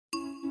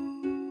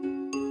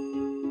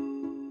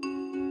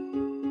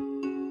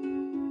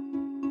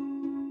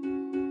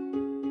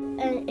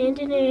An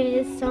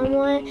engineer is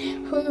someone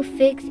who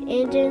fixes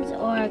engines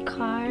or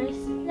cars.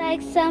 Like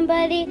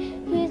somebody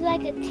who's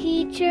like a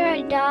teacher,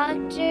 a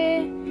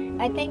doctor.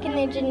 I think an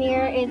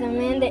engineer is a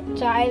man that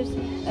drives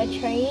a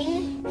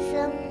train.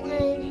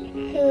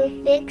 Someone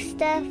who fixes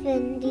stuff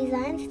and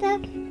designs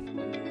stuff.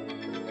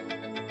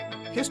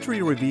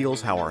 History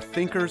reveals how our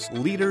thinkers,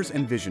 leaders,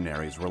 and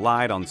visionaries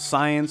relied on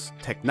science,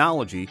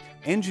 technology,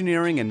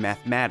 engineering, and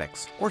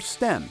mathematics, or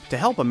STEM, to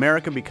help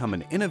America become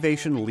an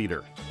innovation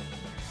leader.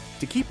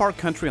 To keep our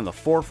country on the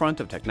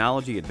forefront of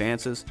technology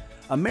advances,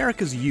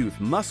 America's youth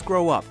must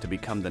grow up to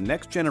become the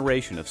next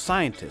generation of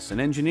scientists and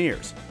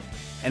engineers.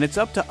 And it's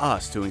up to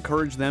us to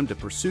encourage them to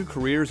pursue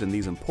careers in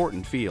these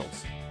important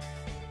fields.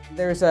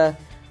 There's a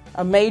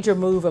major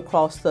move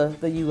across the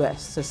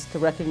U.S. just to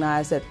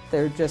recognize that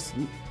there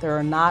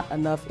are not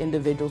enough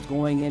individuals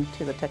going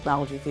into the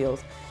technology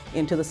fields,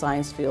 into the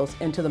science fields,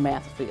 into the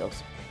math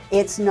fields.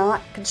 It's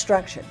not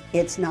construction,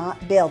 it's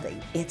not building,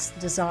 it's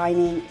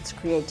designing, it's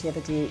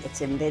creativity,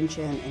 it's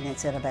invention, and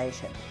it's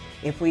innovation.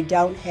 If we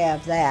don't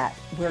have that,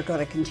 we're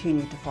going to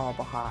continue to fall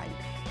behind.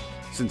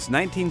 Since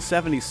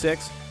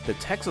 1976, the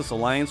Texas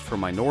Alliance for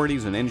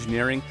Minorities in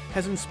Engineering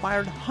has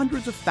inspired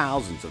hundreds of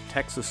thousands of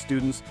Texas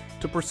students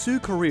to pursue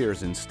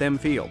careers in STEM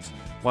fields,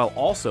 while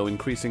also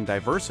increasing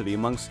diversity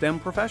among STEM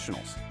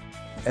professionals.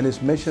 And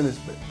its mission is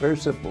very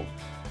simple: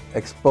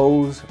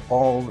 expose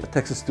all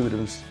Texas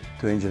students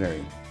to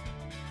engineering.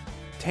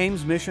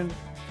 TAME's mission?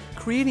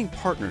 Creating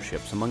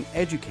partnerships among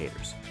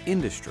educators,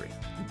 industry,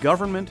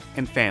 government,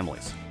 and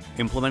families,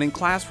 implementing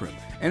classroom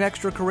and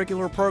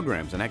extracurricular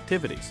programs and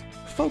activities,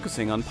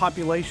 focusing on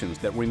populations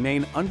that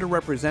remain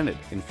underrepresented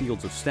in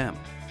fields of STEM,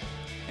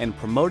 and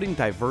promoting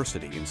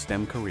diversity in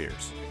STEM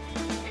careers.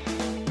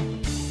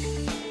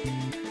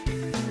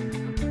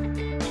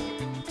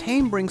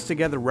 TAME brings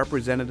together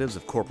representatives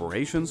of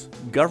corporations,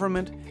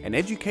 government, and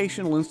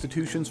educational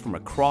institutions from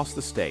across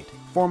the state,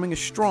 forming a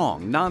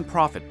strong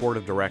nonprofit board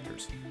of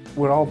directors.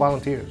 We're all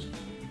volunteers.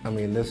 I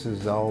mean, this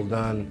is all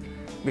done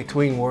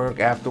between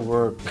work, after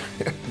work,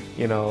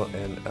 you know,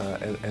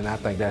 and I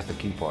think that's the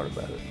key part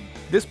about it.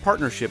 This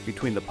partnership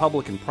between the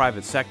public and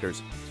private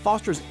sectors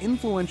fosters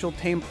influential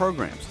TAME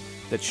programs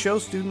that show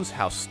students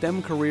how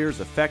STEM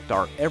careers affect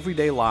our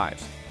everyday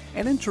lives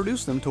and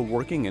introduce them to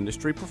working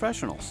industry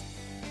professionals.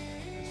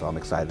 So I'm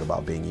excited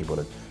about being able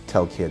to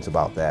tell kids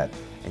about that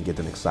and get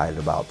them excited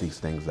about these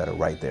things that are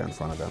right there in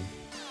front of them.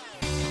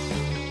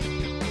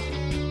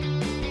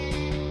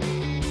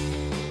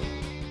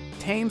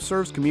 TAME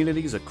serves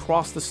communities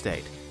across the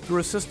state through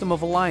a system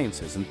of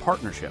alliances and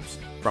partnerships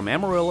from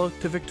Amarillo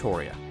to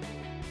Victoria.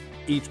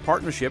 Each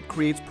partnership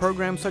creates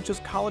programs such as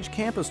college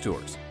campus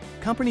tours,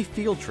 company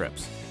field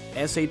trips,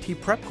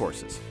 SAT prep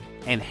courses,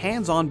 and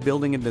hands-on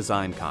building and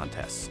design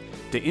contests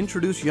to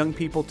introduce young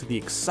people to the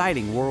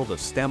exciting world of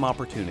STEM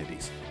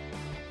opportunities.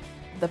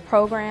 The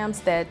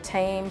programs that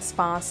TAME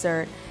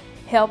sponsored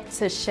helped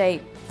to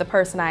shape the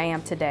person I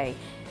am today.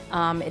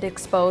 It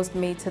exposed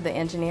me to the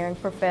engineering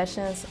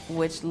professions,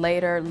 which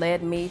later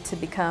led me to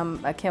become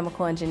a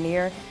chemical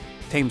engineer.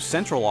 TAME's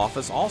central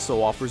office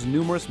also offers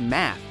numerous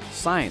math,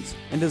 science,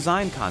 and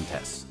design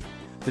contests.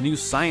 The new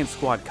Science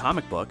Squad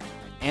comic book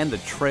and the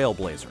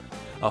Trailblazer,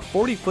 a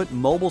 40-foot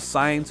mobile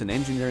science and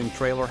engineering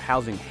trailer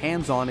housing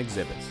hands-on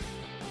exhibits.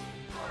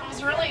 I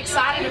was really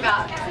excited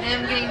about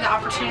them getting the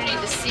opportunity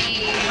to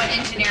see what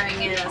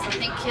engineering is. I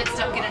think kids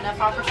don't get enough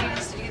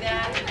opportunities to do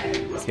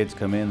that. Kids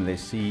come in, they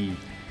see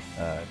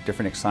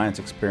different science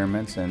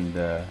experiments, and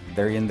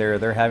they're in there,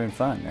 they're having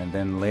fun. And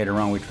then later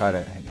on we try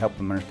to help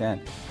them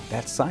understand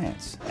that's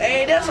science.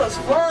 Hey, this was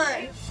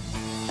fun!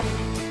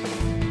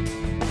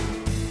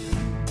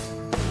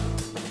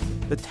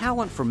 The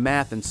talent for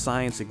math and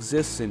science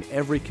exists in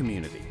every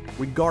community,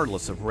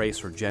 regardless of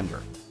race or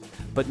gender.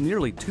 But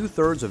nearly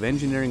 2/3 of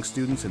engineering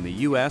students in the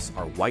U.S.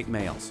 are white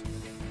males.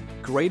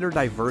 Greater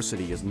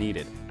diversity is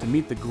needed to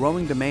meet the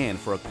growing demand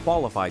for a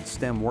qualified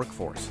STEM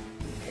workforce.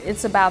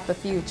 It's about the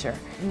future.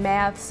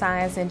 Math,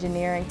 science,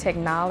 engineering,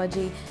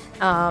 technology,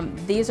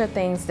 these are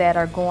things that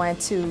are going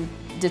to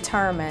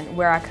determine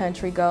where our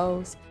country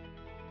goes.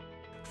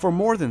 For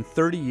more than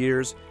 30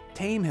 years,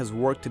 TAME has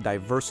worked to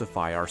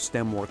diversify our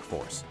STEM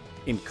workforce,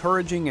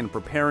 encouraging and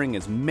preparing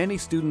as many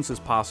students as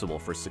possible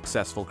for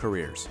successful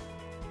careers.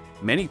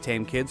 Many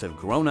TAME kids have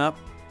grown up,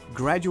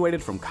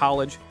 graduated from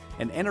college,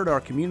 and entered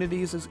our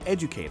communities as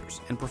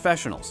educators and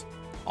professionals,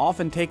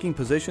 often taking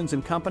positions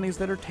in companies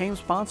that are TAME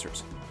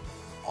sponsors.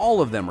 All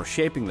of them are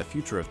shaping the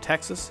future of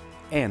Texas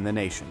and the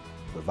nation.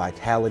 The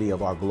vitality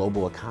of our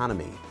global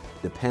economy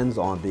depends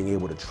on being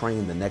able to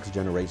train the next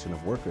generation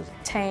of workers.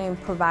 TAME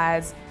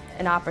provides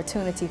an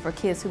opportunity for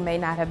kids who may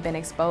not have been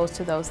exposed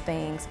to those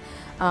things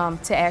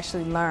to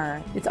actually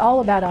learn. It's all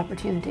about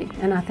opportunity,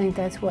 and I think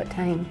that's what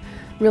TAME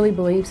really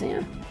believes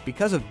in.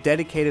 Because of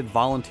dedicated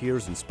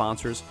volunteers and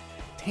sponsors,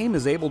 TAME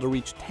is able to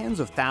reach tens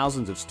of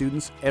thousands of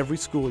students every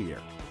school year.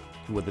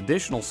 And with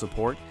additional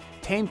support,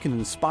 TAME can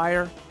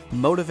inspire,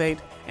 motivate,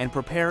 and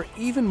prepare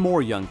even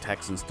more young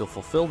Texans to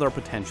fulfill their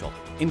potential,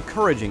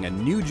 encouraging a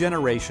new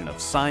generation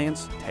of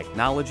science,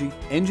 technology,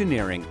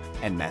 engineering,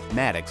 and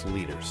mathematics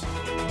leaders.